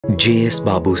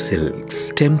𝗪𝗵𝗶𝗶 Silks,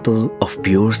 Temple of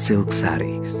Pure Silk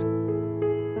Sarees.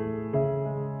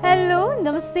 Hello,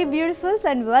 Namaste beautifuls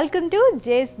and welcome to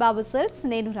𝗪𝗵𝗶𝗶 Silks.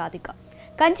 నేను రాధిక.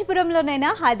 కంచిపురంలోనైనా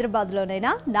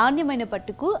హైదరాబాద్లోనైనా నాణ్యమైన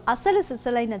పట్టుకు అసలు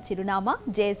సిసలైన చిరునామా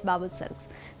𝗪𝗵𝗶𝗶 Silks.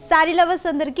 సారీ లవర్స్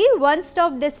అందరికీ one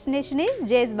stop destination is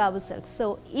𝗪𝗵𝗶𝗶 Silks. So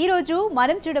ఈ రోజు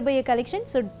మనం చూడబోయే కలెక్షన్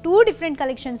టూ డిఫరెంట్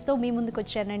కలెక్షన్స్ తో మీ ముందుకు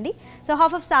వచ్చానండి. సో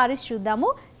హాఫ్ ఆఫ్ సారీస్ చూద్దాము.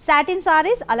 సాటిన్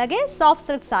సారీస్ అలాగే సాఫ్ట్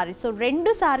సిల్క్ సారీస్. సో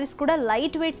రెండు సారీస్ కూడా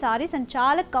లైట్ వెయిట్ సారీస్ అండ్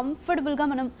చాలా కంఫర్టబుల్ గా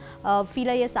మనం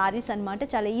ఫీల్ అయ్యే సారీస్ అన్నమాట.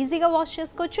 చాలా ఈజీగా వాష్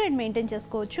చేసుకోవచ్చు అండ్ మెయింటైన్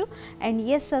చేసుకోవచ్చు. అండ్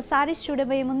ఎస్ సారీస్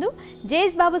చూడబోయే ముందు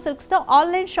𝗪𝗵𝗶𝗶 Silks తో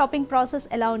ఆన్లైన్ షాపింగ్ ప్రాసెస్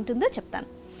ఎలా ఉంటుందో చెప్తాను.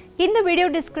 కింద వీడియో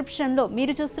డిస్క్రిప్షన్లో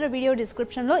మీరు చూస్తున్న వీడియో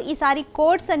డిస్క్రిప్షన్లో ఈ సారీ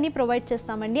కోడ్స్ అన్ని ప్రొవైడ్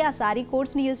చేస్తామండి. ఆ సారీ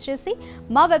కోడ్స్ని యూజ్ చేసి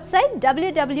మా వెబ్సైట్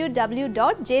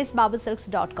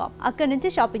www.𝗪𝗵𝗶𝗃silks.com అక్కడ నుంచి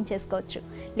షాపింగ్ చేసుకోవచ్చు.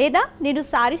 లేదా నేను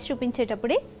సారీస్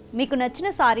చూపించేటప్పుడే మీకు నచ్చిన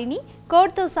సారీని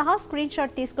కోడ్తో సహా స్క్రీన్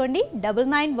షాట్ తీసుకోండి.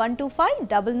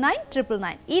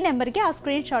 9912599999 ఈ నెంబర్కి ఆ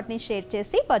స్క్రీన్ షాట్ని షేర్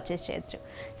చేసి పర్చేస్ చేయొచ్చు.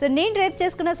 సో నేను రేపు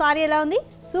చేసుకున్న సారీ ఎలా ఉంది?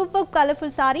 సూపర్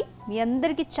కలర్ఫుల్ సారీ, మీ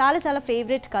అందరికీ చాలా చాలా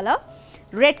favourite colour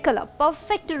red colour,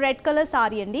 perfect red colour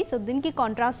sorry అండి. సో దీనికి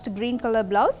contrast green colour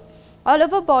blouse, all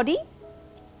over body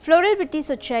floral బిట్టీస్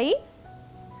వచ్చాయి.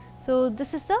 So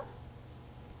this is the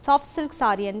soft silk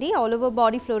sorry అండి, all over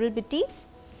body floral బిట్టీస్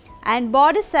and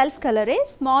border self కలరే,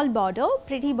 small border,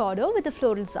 pretty border with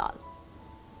florals all.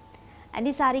 And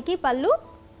ఈ సారీకి పళ్ళు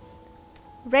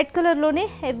red కలర్లోనే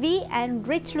heavy and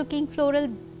rich looking floral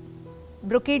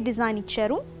brocade design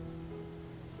ఇచ్చారు.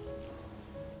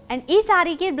 And ఈ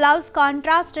సారీకి blouse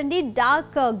contrast అండి,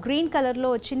 డార్క్ గ్రీన్ కలర్లో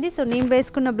వచ్చింది. సో నేను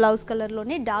వేసుకున్న బ్లౌజ్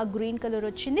కలర్లోనే డార్క్ గ్రీన్ కలర్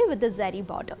వచ్చింది with the zari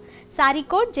border. Sorry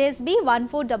code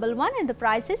JSB1411 and the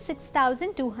price is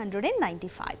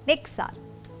 6295. Next sorry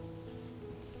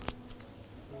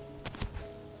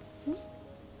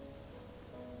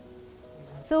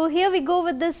so here we go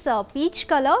with this peach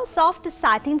colour soft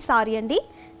satin sorry అండి.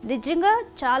 నిజంగా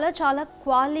చాలా చాలా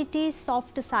క్వాలిటీ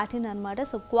సాఫ్ట్ సాటిన్ అనమాట.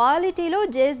 So క్వాలిటీలో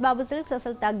𝗪𝗵𝗶𝗶 Silks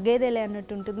అసలు తగ్గేదేలే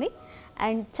అన్నట్టు ఉంటుంది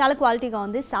అండ్ చాలా క్వాలిటీగా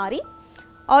ఉంది sorry.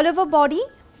 All over body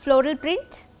floral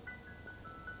print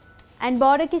and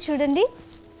బార్డర్కి చూడండి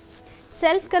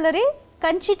సెల్ఫ్ కలరే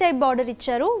కంచి టైప్ బార్డర్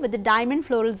ఇచ్చారు with diamond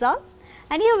florals all.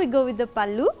 And here we go with the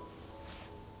పల్లు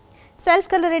సెల్ఫ్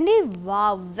కలర్ అండి. వా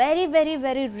very very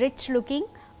very rich looking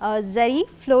zari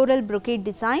floral brocade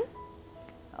design,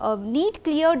 neat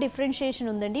clear differentiation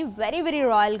ఉందండి, very very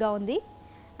రాయల్గా ఉంది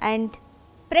and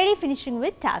pretty finishing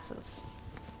with tassels.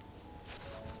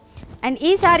 And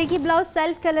ఈ సారీకి blouse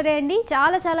self కలరే అండి,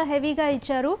 చాలా చాలా హెవీగా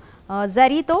ఇచ్చారు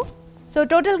జరీతో. సో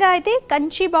టోటల్గా అయితే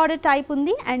కంచి బార్డర్ టైప్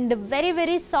ఉంది and very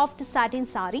very soft satin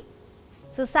sorry.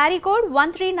 So sorry code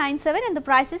 1397 and the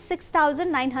price is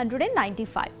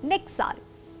 6995. Next sorry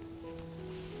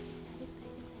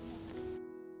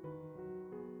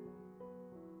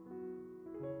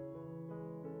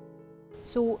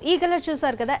so ఈ కలర్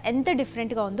చూసారు కదా ఎంత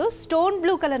డిఫరెంట్గా ఉందో. స్టోన్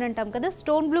బ్లూ కలర్ అంటాం కదా,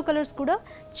 స్టోన్ బ్లూ కలర్స్ కూడా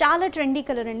చాలా ట్రెండీ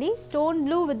కలర్ అండి. Stone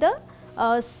blue with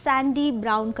Sandy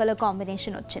brown colour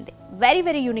combination వచ్చింది, very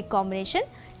very unique combination.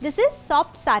 This is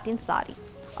soft satin sorry,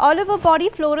 all over body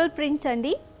floral print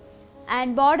అండి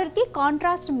అండ్ బార్డర్కి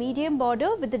contrast medium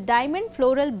border with diamond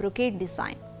floral brocade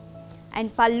design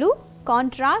and పల్లు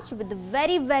contrast with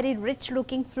very very rich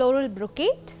looking floral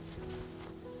brocade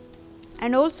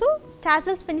and also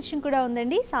tassels finishing కూడా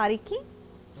ఉందండి సారీకి.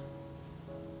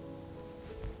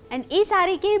 And ఈ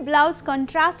సారీకి blouse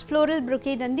contrast floral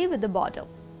brocade అండి with the border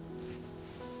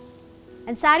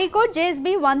and sorry code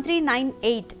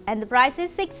JSB1398 and the price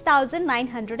is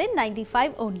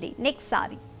 6995 only. Next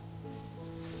sorry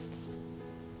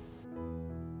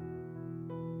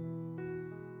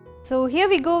so here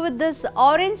we go with this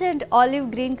orange and olive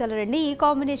green colour అండి. ఈ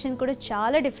combination కూడా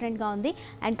చాలా డిఫరెంట్గా ఉంది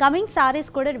and coming saris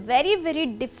కూడా very very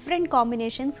different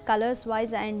combinations colours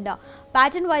wise and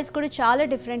pattern wise కూడా చాలా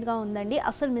డిఫరెంట్గా ఉందండి.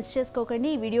 అసలు మిస్ చేసుకోకండి,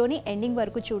 ఈ వీడియోని ఎండింగ్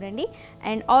వరకు చూడండి.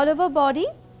 And all over body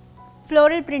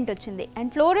floral print వచ్చింది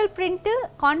and floral print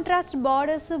contrast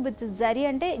borders with zari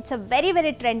అంటే it's a very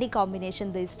very trendy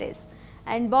combination these days.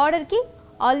 And బార్డర్కి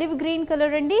ఆలివ్ గ్రీన్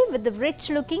కలర్ అండి with rich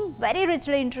looking very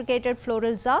richly intricated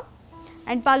florals are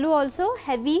and పల్లు also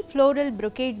heavy floral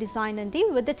brocade design అండి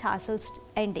with the tassels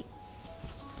ending.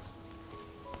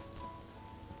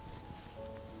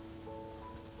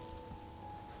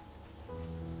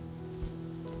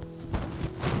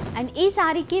 And ఈ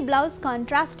సారీకి blouse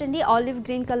contrast అండి olive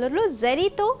green కలర్లో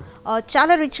జరీతో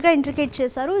చాలా రిచ్గా ఇంట్రికేట్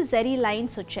చేశారు, జరీ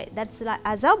లైన్స్ వచ్చాయి, that's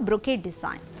as a brocade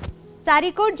design.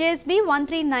 Sorry code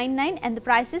JSB1399 and the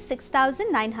price is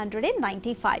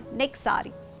 6995. Next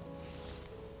sorry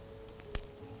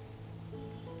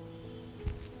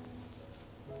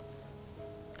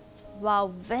wow,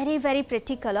 very very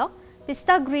pretty colour,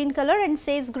 pista green colour and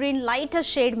Sage green lighter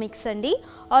shade mix అండి.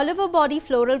 All over body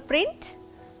floral print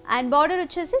and border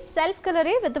వచ్చేసి self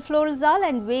కలరే with floral జాల్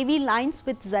and wavy lines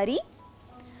with zari.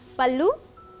 పల్లు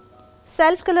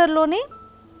self కలర్లోనే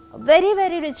very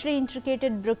very richly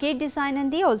intricated brocade design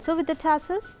అండి, also with the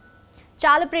tassels.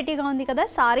 చాలా ప్రెటీగా ఉంది కదా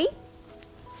సారీ.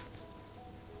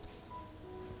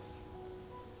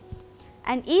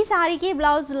 అండ్ ఈ సారీకి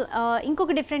బ్లౌజ్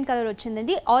ఇంకొక డిఫరెంట్ కలర్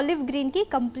వచ్చిందండి, ఆలివ్ గ్రీన్కి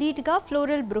కంప్లీట్గా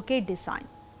floral brocade design.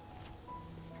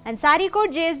 And sorry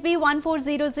code JSB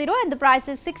 1400 and the price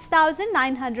is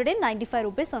 6,995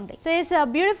 rupees only. So yes,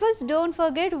 beautiful. Don't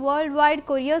forget, worldwide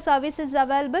courier service is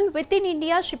available. Within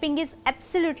India, shipping is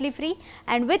absolutely free.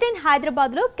 And within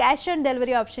Hyderabad lo cash on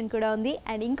delivery option kuda undi.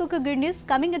 And inkoka good news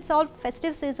coming, it's all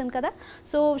festive season kada.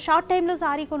 So short time lo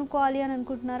saree konukovali ani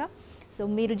anukuntunnara. So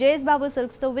మీరు JS Babu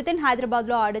సిల్క్స్తో with in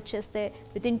హైదరాబాద్లో order చేస్తే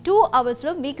with in 2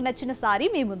 అవర్స్లో మీకు నచ్చిన sorry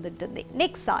me ముందుంటుంది.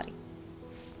 Next sorry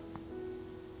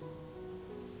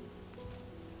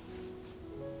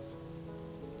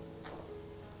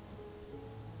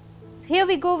here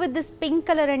we go with this pink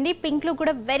colour అండి. పింక్లో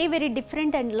కూడా very very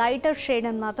different and lighter shade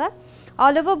అనమాట.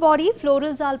 All over body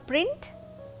floral జాల్ print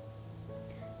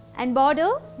and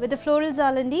border with floral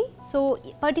జాల్ అండి. సో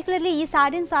పర్టికులర్లీ ఈ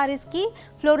సాటిన్ సారీస్కి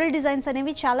ఫ్లోరల్ డిజైన్స్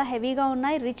అనేవి చాలా హెవీగా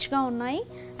ఉన్నాయి, రిచ్గా ఉన్నాయి.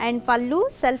 అండ్ పళ్ళు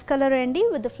సెల్ఫ్ కలర్ అండి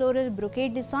with the floral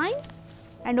brocade design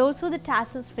and also the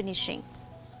tassels finishing.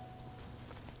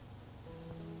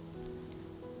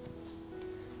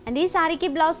 And ఈ సారీకి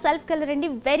బ్లౌజ్ సెల్ఫ్ కలర్ అండి,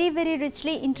 very very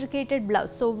richly intricated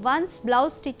blouse. So once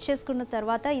blouse stitch చేసుకున్న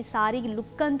తర్వాత ఈ సారీ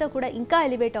లుక్ అంతా కూడా ఇంకా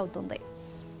ఎలివేట్ అవుతుంది.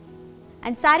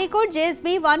 And saree code JSB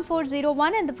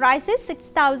 1401 and the price is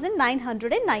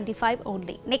 6,995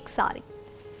 only. Next saree.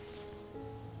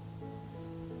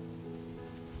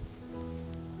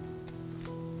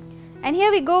 And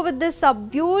here we go with this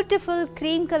beautiful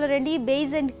cream color and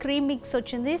beige and cream mix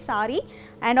ochindi saree,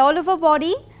 and all over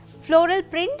body floral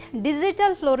print,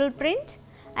 digital floral print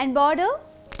and border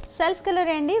self color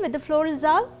andi with the floral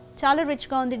zal, chala rich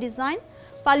ga undi design.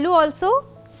 Pallu also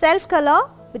self color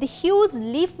with huge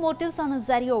leaf motifs on a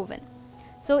zari woven.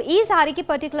 So ee saree ki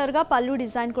particular ga pallu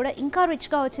design kuda inka rich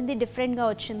ga ochindi, different ga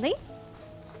ochindi.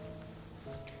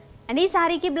 And ee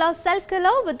saree ki blouse self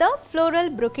color with the floral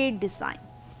brocade design.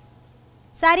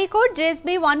 Saree code JSB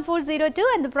 1402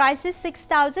 and the price is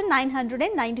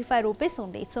 6,995 rupees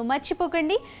only. So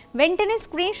మర్చిపోకండి, వెంటనే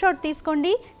screen shot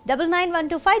తీసుకోండి,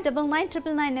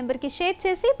 9912599999 నెంబర్కి share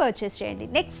చేసి purchase చేయండి.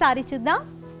 Next sorry చూద్దాం.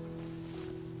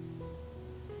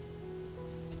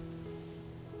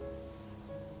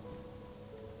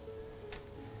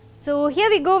 So here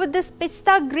we go with this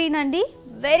pista green andi,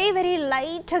 very very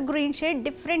light green shade,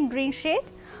 different green shade,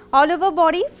 all over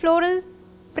body floral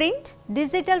print,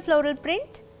 digital floral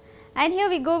print, and here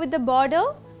we go with the border.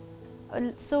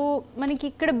 So maniki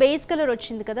ikkada base color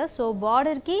ochindi kada, so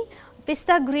border ki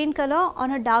pista green color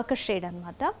on a darker shade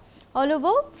anamata, all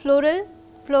over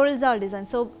floral zal design.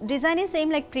 So design is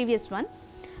same like previous one.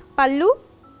 Pallu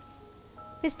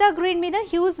pista green మీద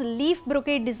huge leaf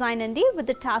brocade design అండి with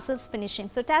the tassels finishing.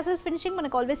 So tassels finishing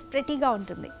మనకు always ప్రెటీగా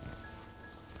ఉంటుంది.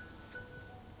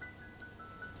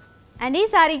 And ఈ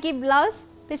సారీకి blouse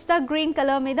పిస్తా green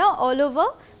colour మీద all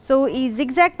over so ఈ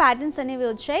zigzag patterns అనేవి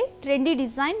వచ్చాయి, trendy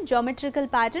design, geometrical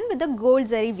pattern with the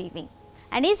gold zari weaving.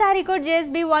 And this saree code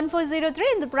JSB 1403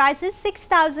 and the price is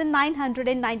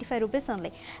 6,995 rupees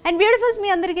only. And beautifuls, మీ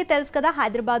అందరికీ తెలుసు కదా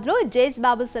హైదరాబాద్ లో జేఎస్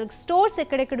బాబు సిల్క్ స్టోర్స్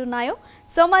ఎక్కడెక్కడ ఉన్నాయో,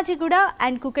 సోమాజిగూడ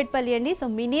అండ్ కుకట్పల్లి అండి. సో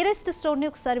మీ నియరెస్ట్ స్టోర్ ని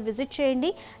ఒకసారి విజిట్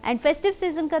చేయండి. అండ్ ఫెస్టివ్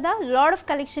సీజన్ కదా, lot of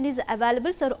collection is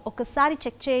available. So ఒకసారి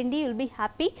చెక్ చేయండి, యుల్ బీ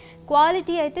హ్యాపీ.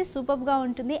 క్వాలిటీ అయితే సూపర్ గా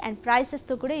ఉంటుంది అండ్ ప్రైసెస్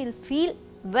తో కూడా యుల్ ఫీల్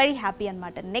వెరీ హ్యాపీ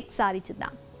అన్నమాట. నెక్స్ట్ సారీ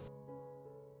చూద్దాం.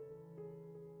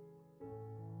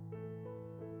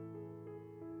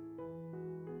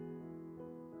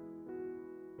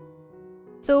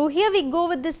 So here we go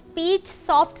with this peach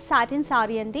soft satin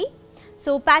saree andi. So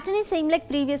pattern is same like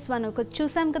previous one.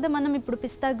 చూసాం కదా మనం ఇప్పుడు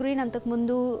పిస్తా గ్రీన్, అంతకు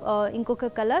ముందు ఇంకొక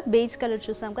కలర్ బేజ్ కలర్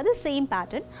చూసాం కదా, same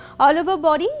pattern. All over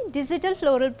body digital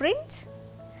floral print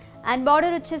and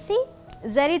border వచ్చేసి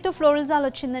జరీతో ఫ్లోరల్ జాల్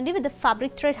వచ్చిందండి with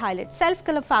fabric thread highlights, self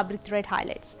colour fabric thread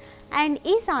highlights. And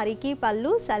ఈ సారీకి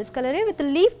పళ్ళు సెల్ఫ్ కలరే with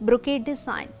leaf brocade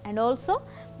design and also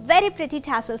very pretty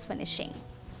tassels finishing.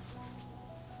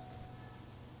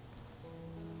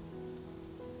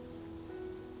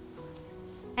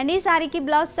 And ఈ సారీకి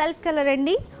బ్లౌజ్ సెల్ఫ్ కలర్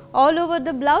అండి, ఆల్ ఓవర్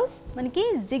ద బ్లౌజ్ మనకి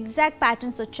జిగ్జాగ్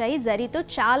ప్యాటర్న్స్ వచ్చాయి, జరీతో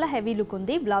చాలా హెవీ లుక్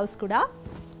ఉంది బ్లౌజ్ కూడా.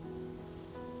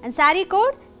 And sorry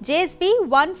code JSB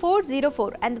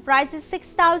 1404 and the price is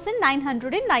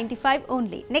 6,995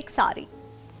 only. Next sorry.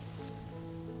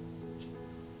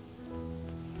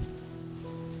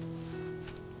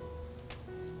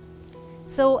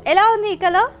 So ఎలా ఉంది ఈ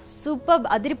కలర్? సూపర్,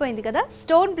 అదిరిపోయింది కదా.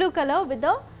 Stone blue colour with the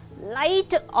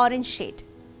light orange shade.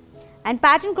 And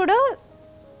pattern కూడా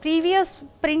ప్రీవియస్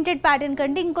ప్రింటెడ్ ప్యాటర్న్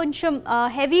కంటే ఇంకొంచెం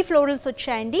హెవీ ఫ్లోరల్స్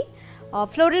వచ్చాయండి.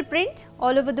 Floral print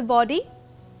all over the body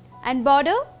and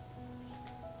border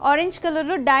orange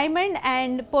కలర్లో డైమండ్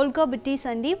అండ్ పోల్కా బిట్టీస్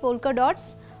అండి, పోల్కా డాట్స్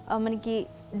మనకి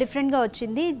డిఫరెంట్గా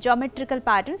వచ్చింది, జామెట్రికల్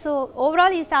ప్యాటర్న్. సో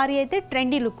ఓవరాల్ ఈ సారీ అయితే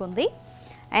ట్రెండీ లుక్ ఉంది.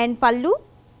 అండ్ పళ్ళు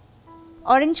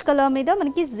ఆరెంజ్ కలర్ మీద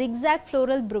మనకి zigzag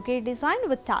floral brocade design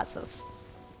with tassels.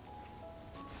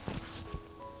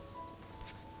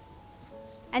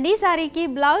 And ఈ సారీకి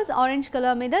బ్లౌజ్ ఆరెంజ్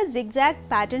కలర్ మీద జిగ్జాగ్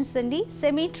ప్యాటర్న్స్ అండి,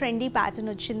 సెమీ ట్రెండీ ప్యాటర్న్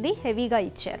వచ్చింది, హెవీగా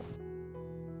ఇచ్చారు.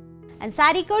 And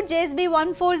sorry code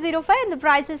JSB1405 and the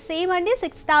price is same అండి,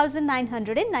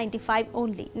 6995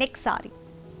 ఓన్లీ. Next sorry.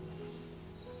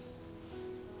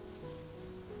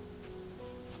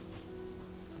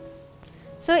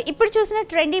 సో ఇప్పుడు చూసిన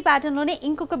ట్రెండీ ప్యాటర్న్లోనే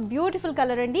ఇంకొక బ్యూటిఫుల్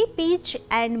కలర్ అండి, peach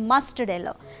and mustard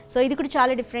yellow. So ఇది కూడా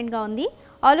చాలా డిఫరెంట్గా ఉంది.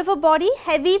 All over body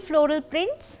heavy floral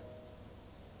prints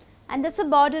and that's a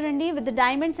border andi with the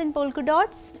diamonds and polka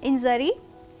dots in zari.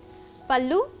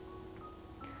 Pallu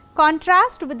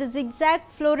contrast with the zigzag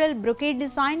floral brocade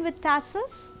design with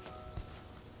tassels.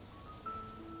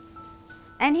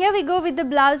 And here we go with the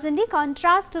blouse andi,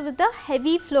 contrast with the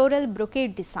heavy floral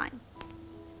brocade design.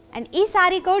 And ee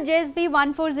saree code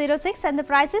JSB1406 and the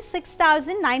price is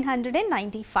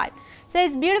 6995. So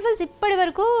it's beautiful. ఇప్పటి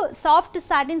వరకు soft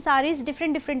satin saris,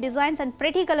 different designs and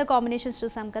pretty colour combinations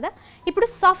చూసాం కదా. ఇప్పుడు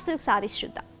soft silk saris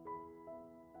చూద్దాం.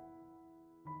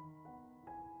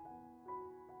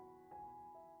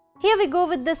 Here we go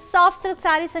with the soft silk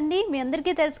saris అండి. మీ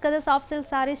అందరికీ తెలుసు కదా, సాఫ్ట్ సిల్క్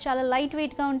సారీస్ చాలా లైట్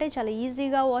వెయిట్గా ఉంటాయి, చాలా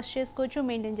ఈజీగా వాష్ చేసుకోవచ్చు,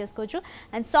 మెయింటైన్ చేసుకోవచ్చు.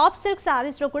 అండ్ సాఫ్ట్ సిల్క్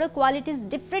సారీస్లో కూడా qualities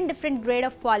different grade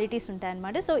of qualities ఉంటాయి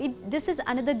అన్నమాట. So this is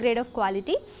another grade of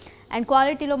quality. And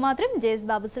క్వాలిటీలో మాత్రం జేఎస్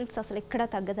బాబు సిల్క్స్ అసలు ఎక్కడ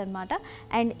తగ్గదనమాట.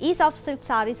 అండ్ ఈ సాఫ్ట్ సిల్క్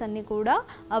సారీస్ అన్నీ కూడా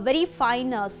వెరీ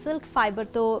ఫైన్ సిల్క్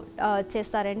ఫైబర్తో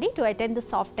చేస్తారండి to attend the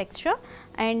soft texture.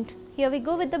 And here we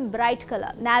go with the bright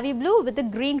colour navy blue with the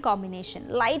green combination,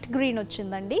 light green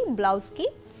వచ్చిందండి బ్లౌజ్కి.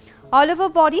 All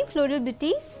over body floral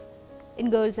butis in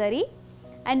gold zari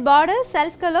and border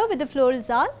self colour with the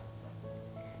florals all.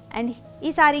 And ఈ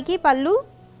సారీకి పళ్ళు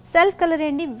self colour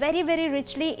అండి, very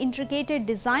richly intricated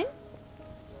design.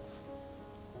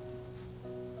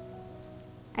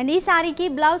 And ఈ సారీకి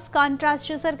blouse contrast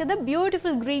చూసారు కదా,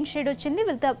 బ్యూటిఫుల్ గ్రీన్ షేడ్ వచ్చింది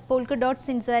with the polka dots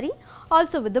in sorry,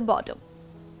 also with the bottom.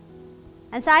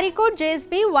 And saree code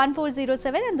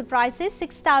JSB1407 and the price is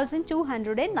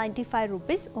 6295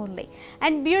 rupees only.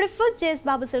 And beautiful JS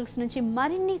Babu Silks nunchi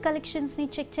marinni collections ni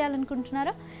check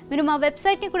cheyalanuntunara meeru ma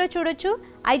website ni kuda chudochu.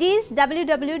 ID is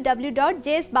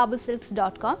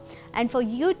www.jsbabusilks.com and for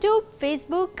YouTube,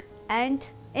 Facebook and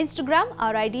Instagram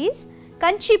our ID is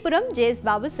Kanchipuram JS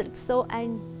Babu Silks. So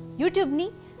and YouTube ni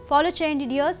follow చేయండి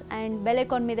dears. And bell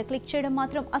icon మీద click చేయడం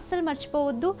మాత్రం అస్సలు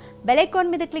మర్చిపోవద్దు. Bell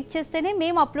icon మీద click చేస్తేనే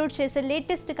మేము upload చేసే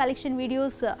లేటెస్ట్ కలెక్షన్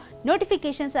వీడియోస్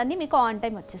నోటిఫికేషన్స్ అన్నీ మీకు ఆన్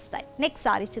టైం వచ్చేస్తాయి. నెక్స్ట్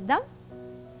సారీ చూద్దాం.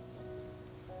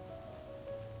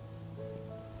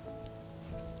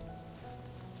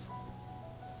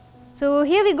 So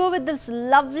here we go with this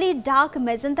lovely dark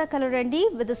magenta color andi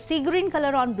with the sea green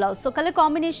color on blouse. So color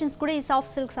combinations kuda ee soft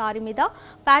silk saree meeda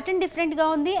pattern different ga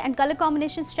undi and color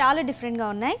combinations chaala different ga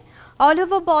unnai. All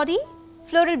over body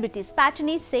floral bitties, pattern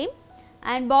is same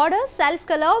and border self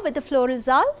color with the florals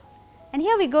all. And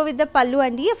here we go with the pallu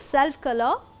andi of self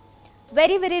color,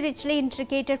 very richly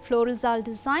intricated florals all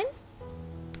design.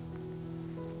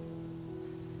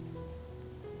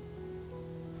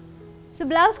 So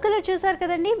blouse colour చూసారు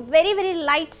కదండి, very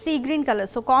light sea green colour.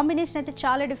 So combination అయితే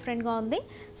చాలా డిఫరెంట్గా ఉంది.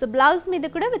 So blouse మీద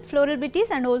కూడా with floral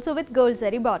butis and also with gold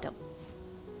zari bottom.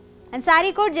 And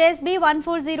sorry code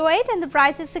JSB1408 and the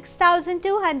price is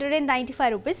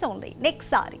 6295 rupees only. Next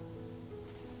sorry.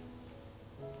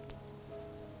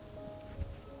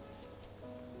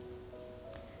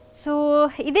 So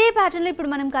ఇదే ప్యాటర్న్లో ఇప్పుడు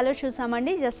మనం కలర్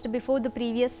చూసామండి just before the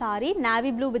previous sorry,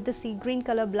 navy blue with the sea green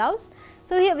colour blouse.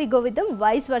 So here we go with the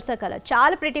vice versa colour.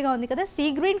 చాలా ప్రెటీగా ఉంది కదా. Sea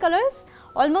green colours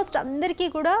almost అందరికీ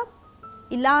కూడా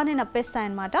ఇలానే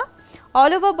నప్పేస్తాయన్నమాట.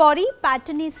 All over body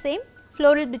pattern is same,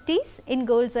 floral butis in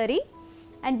gold zari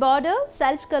and border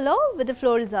self colour with the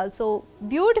florals also.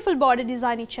 Beautiful border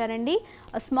design ఇచ్చారండి,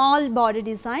 small border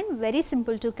design, very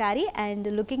simple to carry and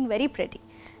looking very pretty.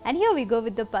 And here we go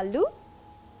with the పల్లు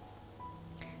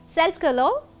self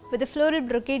color with a floral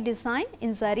brocade design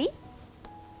in zari.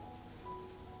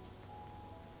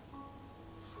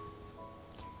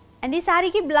 And this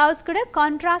saree ki blouse kuda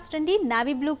contrast andi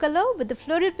navy blue color with the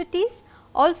floral bitties,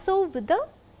 also with the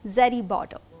zari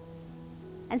border.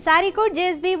 and saree code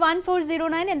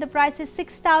JSB1409 and the price is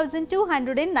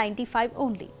 6295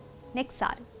 only. Next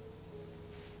saree.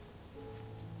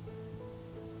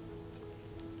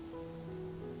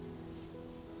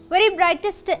 Very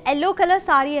brightest yellow color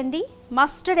saree andi,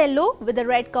 mustard yellow with the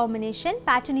red combination,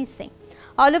 pattern is same.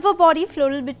 All over body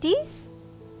floral booties,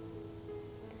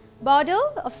 border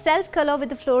of self color with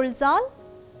the floral zal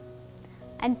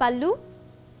and pallu,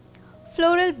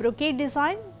 floral brocade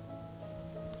design.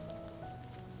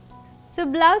 So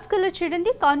blouse color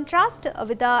chudandi, contrast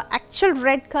with the actual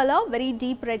red color, very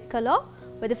deep red color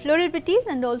with the floral booties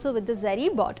and also with the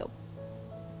zari border.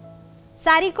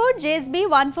 Saree code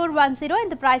JSB1410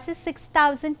 and the price is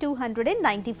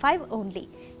 6295 only.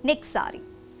 Next saree.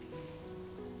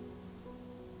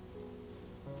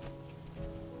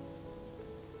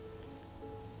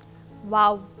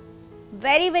 Wow,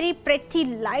 very pretty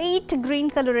light green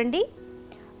color andi.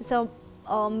 So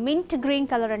mint green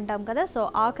color antam kada, so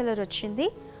aa color vachindi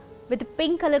with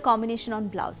pink color combination on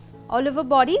blouse. All over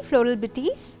body floral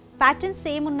booties, pattern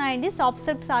same unnayandi, soft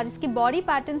silk sarees ki body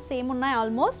pattern same unnay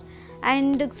almost,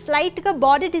 and slight ga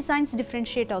body designs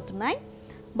differentiate avutunnayi.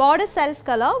 Border self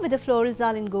color with the floral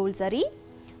zal in gold zari,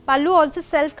 pallu also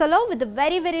self color with the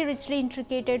very richly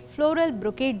intricated floral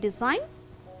brocade design.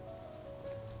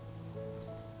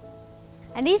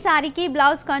 And this saree ki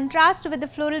blouse contrast with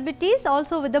the floral booties,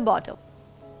 also with the border.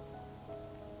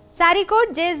 Saree code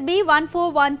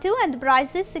JSB1412 and the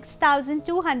price is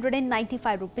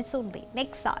 6295 rupees only.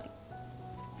 Next saree.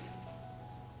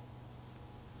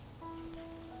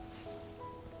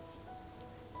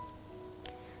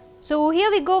 So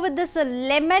here we go with this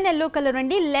lemon yellow color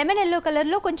andi. Lemon yellow color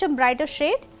lo koncham brighter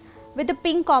shade with the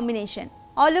pink combination.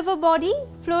 All over body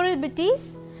floral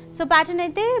booties. So pattern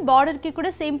aithe border ki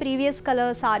kuda same previous color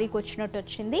saree ki vachinattu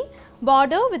vachindi.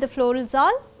 Border with the floral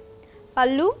zal,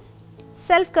 pallu,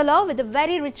 self color with a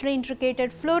very richly intricated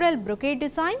floral brocade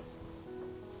design.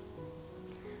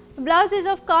 Blouse is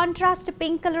of contrast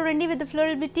pink color andi with the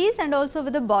floral booties and also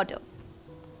with the border.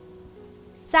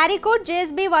 Saree code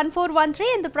JSB1413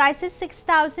 and the price is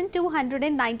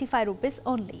 6295 rupees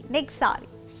only. Next saree.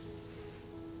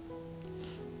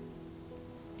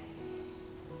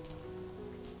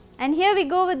 And here we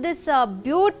go with this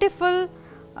beautiful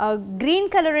green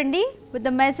color andi with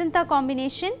the magenta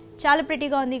combination. Chala pretty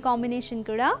ga undi combination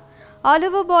kuda. All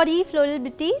over body floral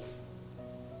booties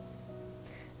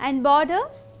and border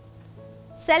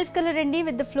self color andi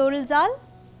with the floral zal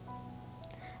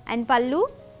and pallu,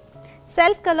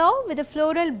 self color with the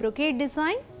floral brocade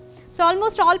design. So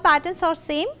almost all patterns are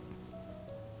same.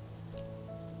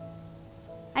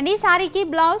 And this saree ki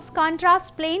blouse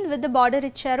contrast plain with the border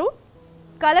icharu.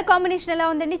 Color combination ela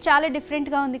undandi, chala different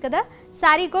ga undi kada.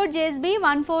 Saree code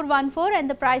JSB1414 and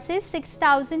the price is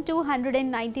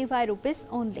 6295 rupees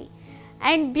only.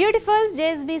 And beautiful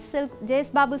JS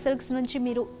Babu silks nunchi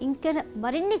meeru inka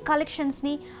marinni collections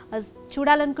ni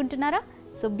చూడాలనుకుంటున్నారా?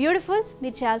 So beautifuls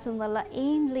మీరు చేయాల్సిందల్లా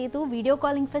ఏం లేదు, video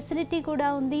calling facility కూడా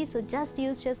ఉంది. So just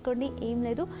use చేసుకోండి, ఏం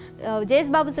లేదు.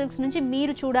 JS బాబు silks నుంచి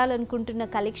మీరు చూడాలనుకుంటున్న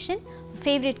కలెక్షన్,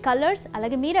 ఫేవరెట్ కలర్స్,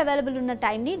 అలాగే మీరు అవైలబుల్ ఉన్న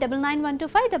టైంని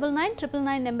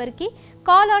 9912599999 నెంబర్కి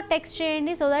కాల్ ఆర్ టెక్స్ట్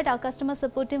చేయండి. సో దట్ ఆ customer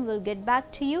support team will get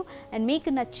back to you and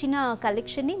మీకు నచ్చిన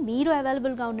కలెక్షన్ని మీరు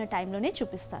అవైలబుల్గా ఉన్న టైంలోనే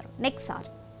చూపిస్తారు. Next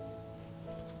sorry.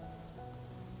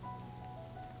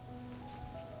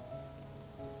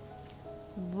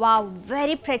 Wow,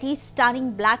 very pretty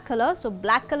stunning black colour. So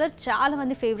black colour చాలా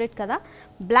మంది ఫేవరెట్ కదా.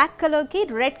 బ్లాక్ కలర్కి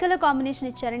రెడ్ కలర్ కాంబినేషన్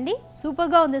ఇచ్చారండి,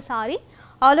 సూపర్గా ఉంది sorry.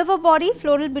 All over body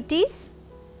floral buttis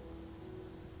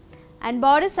and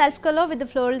border self colour with the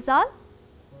florals all.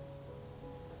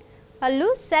 పళ్ళు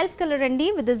సెల్ఫ్ కలర్ అండి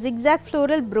with the zigzag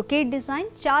floral brocade design,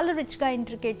 చాలా రిచ్గా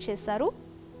ఇంట్రికేట్ చేశారు.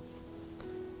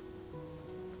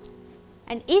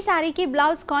 And ee saree ki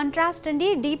blouse contrast andi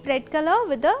deep red color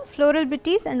with the floral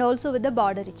booties and also with the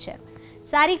border icharu.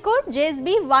 Saree code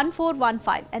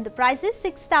JSB1415 and the price is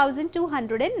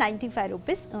 6295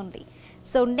 rupees only.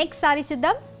 So next saree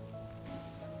chuddam.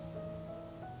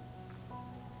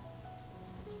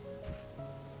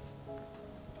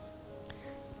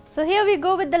 So here we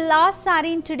go with the last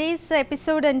saree in today's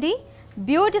episode andi.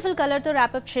 Beautiful color to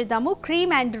wrap up chedamu, cream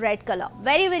and red color,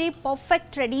 very perfect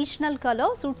traditional color,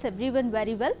 suits everyone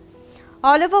very well.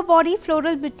 All over body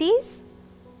floral booties,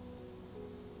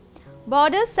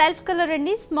 border self color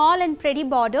andi, small and pretty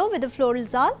border with the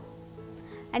florals all.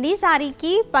 And ee saree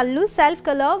ki pallu self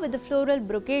color with the floral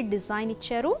brocade design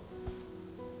icharu.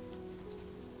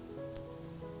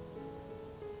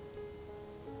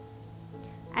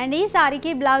 And ee saree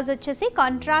ki blouse vachesi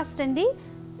contrast andi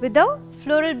with the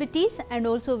floral booties and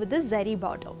also with the zari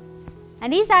border.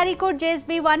 And ee saree code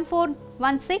JSB14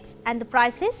 0.16 and the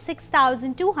price is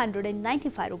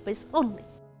 6,295 rupees only.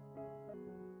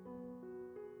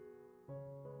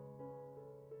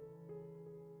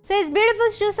 So it's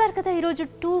beautiful. చూసారు కదా, ఈరోజు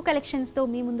 2 కలెక్షన్స్తో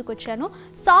మీ ముందుకు వచ్చాను.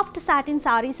 Soft satin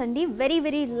saris అండి, very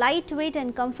very light weight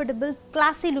and comfortable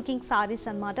classy looking saris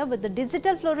అనమాట, with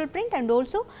digital floral print and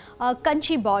also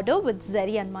Kanchi border with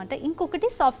zari అనమాట. ఇంకొకటి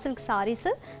soft silk saris.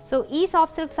 So ఈ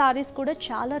సాఫ్ట్ సిల్క్ సారీస్ కూడా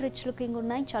చాలా రిచ్ లుకింగ్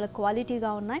ఉన్నాయి, చాలా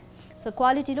క్వాలిటీగా ఉన్నాయి. సో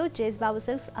క్వాలిటీలో జేఎస్ బాబు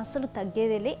సిల్క్స్ అస్సలు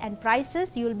తగ్గేదేలే. And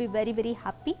prices you will be very very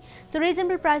happy. So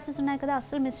reasonable prices ఉన్నాయి కదా,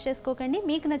 అస్సలు మిస్ చేసుకోకండి.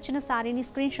 మీకు నచ్చిన సారీని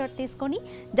స్క్రీన్ షాట్ తీసుకొని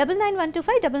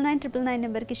 9912599999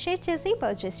 నెంబర్కి షేర్ చేసి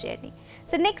పర్చేస్ చేయండి.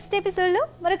 సో నెక్స్ట్ ఎపిసోడ్లో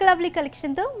మరొక లవ్లీ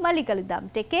కలెక్షన్తో మళ్ళీ కలుద్దాం.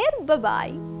 Take care,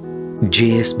 bye.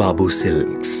 JS Babu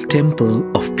Silks, Temple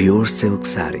of Pure Silk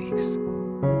Sarees.